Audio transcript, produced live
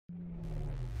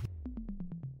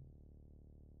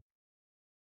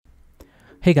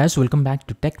Hey guys, welcome back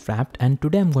to Tech Wrapped, and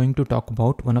today I'm going to talk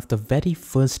about one of the very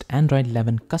first Android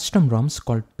 11 custom ROMs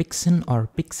called PiXeN or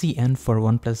PiXeN for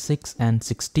OnePlus 6 and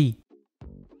 6T.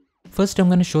 First, I'm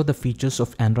going to show the features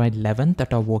of Android 11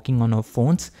 that are working on our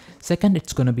phones. Second,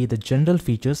 it's going to be the general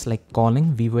features like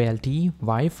calling, VoLTE,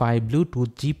 Wi-Fi,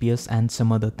 Bluetooth, GPS and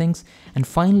some other things. And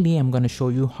finally, I'm going to show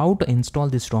you how to install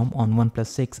this ROM on OnePlus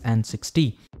 6 and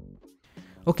 6T.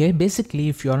 Okay, basically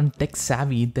if you aren't tech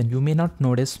savvy, then you may not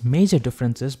notice major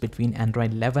differences between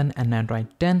Android 11 and Android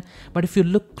 10, but if you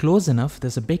look close enough,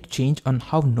 there's a big change on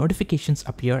how notifications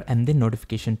appear in the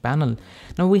notification panel.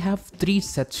 Now we have three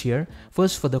sets here.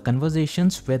 First, for the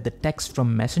conversations where the text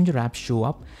from Messenger apps show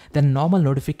up, then normal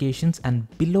notifications, and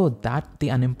below that the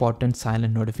unimportant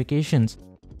silent notifications.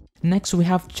 Next, we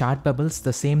have chat bubbles,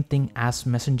 the same thing as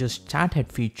Messenger's chat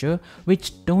head feature,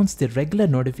 which turns the regular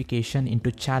notification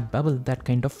into chat bubble that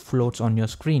kind of floats on your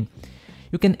screen.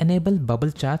 You can enable bubble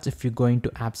chats if you go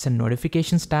into Apps and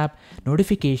Notifications tab,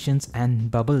 Notifications and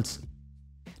Bubbles.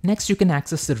 Next, you can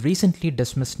access the recently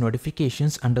dismissed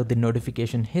notifications under the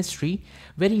notification history.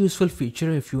 Very useful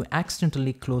feature if you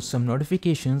accidentally close some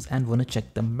notifications and want to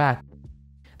check them back.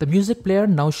 The music player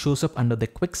now shows up under the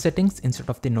quick settings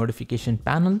instead of the notification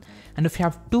panel, and if you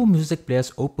have two music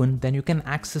players open, then you can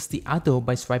access the other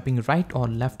by swiping right or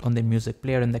left on the music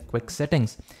player in the quick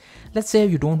settings. Let's say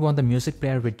you don't want the music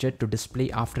player widget to display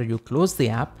after you close the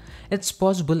app. It's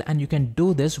possible, and you can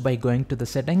do this by going to the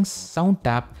settings, sound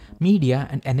tab, media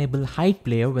and enable hide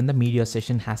player when the media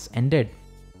session has ended.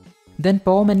 Then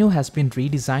power menu has been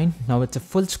redesigned. Now it's a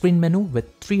full screen menu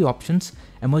with three options: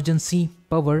 emergency,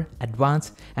 power,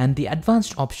 advanced, and the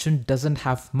advanced option doesn't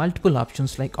have multiple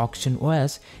options like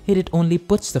OxygenOS. Here it only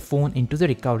puts the phone into the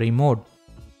recovery mode.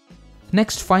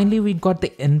 Next, finally, we got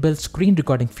the inbuilt screen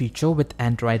recording feature with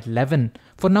Android 11.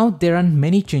 For now, there aren't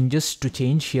many changes to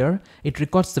change here. It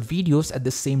records the videos at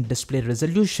the same display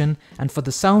resolution, and for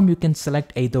the sound you can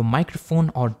select either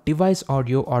microphone or device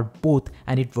audio or both,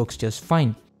 and it works just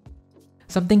fine.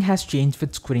 Something has changed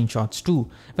with screenshots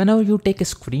too. Whenever you take a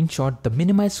screenshot, the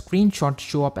minimized screenshots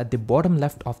show up at the bottom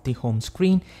left of the home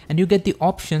screen, and you get the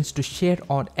options to share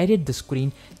or edit the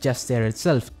screen just there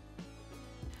itself.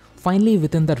 Finally,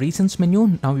 within the recents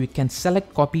menu, now you can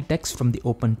select copy text from the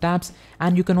open tabs,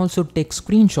 and you can also take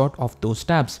screenshot of those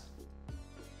tabs.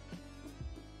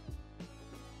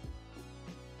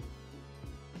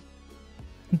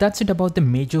 That's it about the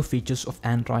major features of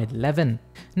Android 11.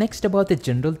 Next, about the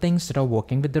general things that are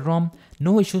working with the ROM.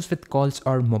 No issues with calls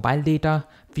or mobile data,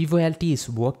 VoLTE is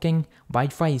working,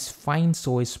 Wi-Fi is fine,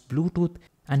 so is Bluetooth,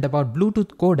 and about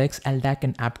Bluetooth codecs, LDAC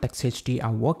and aptX HD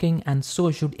are working, and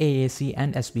so should AAC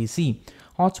and SBC.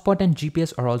 Hotspot and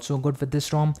GPS are also good with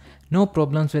this ROM, no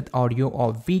problems with audio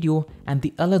or video, and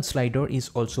the alert slider is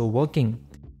also working.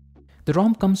 The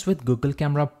ROM comes with Google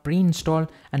Camera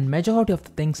pre-installed, and majority of the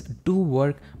things do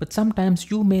work, but sometimes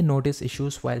you may notice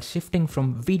issues while shifting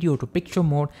from video to picture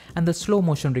mode, and the slow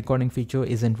motion recording feature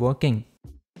isn't working.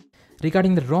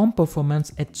 Regarding the ROM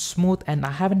performance, it's smooth and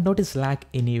I haven't noticed lag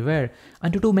anywhere.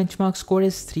 Antutu benchmark score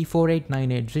is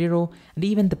 348980, and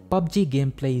even the PUBG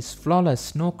gameplay is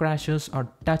flawless, no crashes or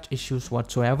touch issues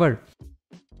whatsoever.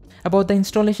 About the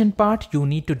installation part, you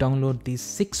need to download these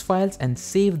 6 files and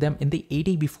save them in the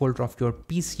Adb folder of your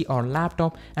PC or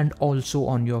laptop and also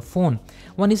on your phone.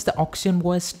 One is the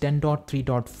OxygenOS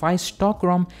 10.3.5 stock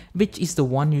ROM, which is the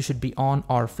one you should be on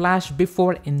or flash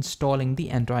before installing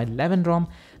the Android 11 ROM.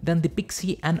 Then the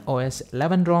PiXeN-OS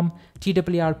 11 ROM,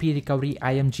 TWRP recovery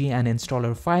img and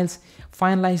installer files,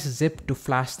 finalize zip to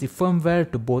flash the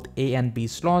firmware to both A and B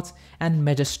slots, and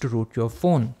measures to root your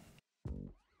phone.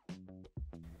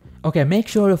 Okay, make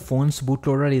sure your phone's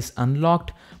bootloader is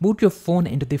unlocked. Boot your phone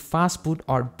into the Fastboot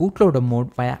or bootloader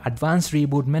mode via advanced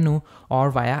reboot menu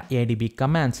or via Adb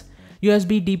commands.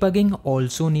 USB debugging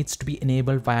also needs to be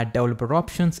enabled via developer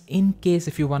options in case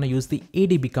if you want to use the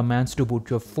Adb commands to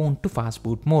boot your phone to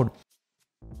Fastboot mode.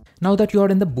 Now that you are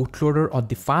in the bootloader or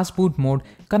the Fastboot mode,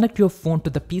 connect your phone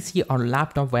to the PC or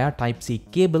laptop via Type-C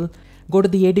cable. Go to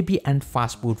the Adb and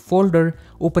Fastboot folder,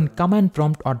 open command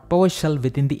prompt or PowerShell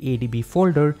within the Adb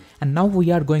folder, and now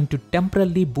we are going to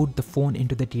temporarily boot the phone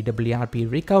into the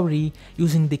TWRP recovery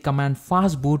using the command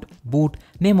fastboot boot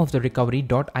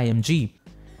nameoftherecovery.img.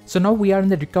 So now we are in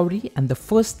the recovery, and the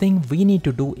first thing we need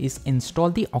to do is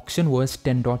install the OxygenOS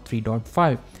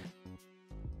 10.3.5.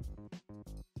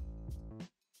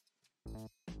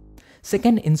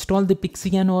 Second, install the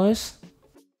PiXeN-OS.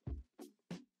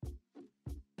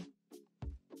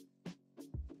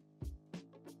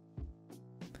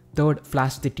 Third,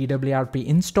 flash the TWRP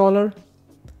installer.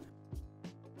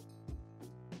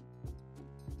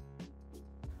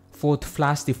 Fourth,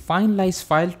 flash the finalize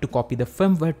file to copy the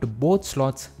firmware to both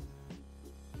slots.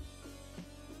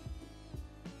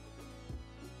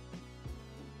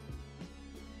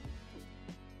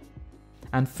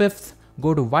 And fifth,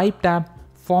 go to Wipe tab,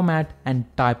 Format and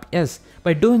type yes.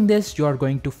 By doing this, you are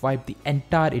going to wipe the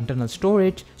entire internal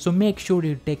storage, so make sure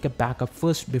you take a backup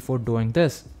first before doing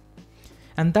this.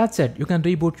 And that's it, you can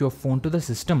reboot your phone to the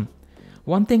system.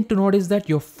 One thing to note is that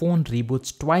your phone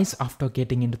reboots twice after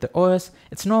getting into the OS.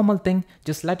 It's a normal thing,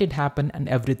 just let it happen and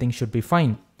everything should be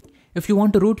fine. If you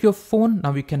want to root your phone,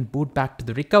 now you can boot back to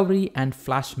the recovery and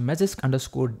flash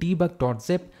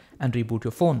magisk_debug.zip and reboot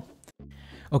your phone.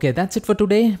 Okay, that's it for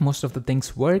today. Most of the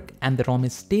things work and the ROM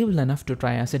is stable enough to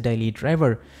try as a daily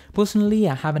driver. Personally,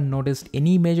 I haven't noticed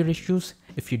any major issues.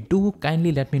 If you do,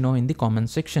 kindly let me know in the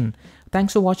comment section.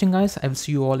 Thanks for watching guys. I will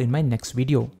see you all in my next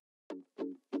video.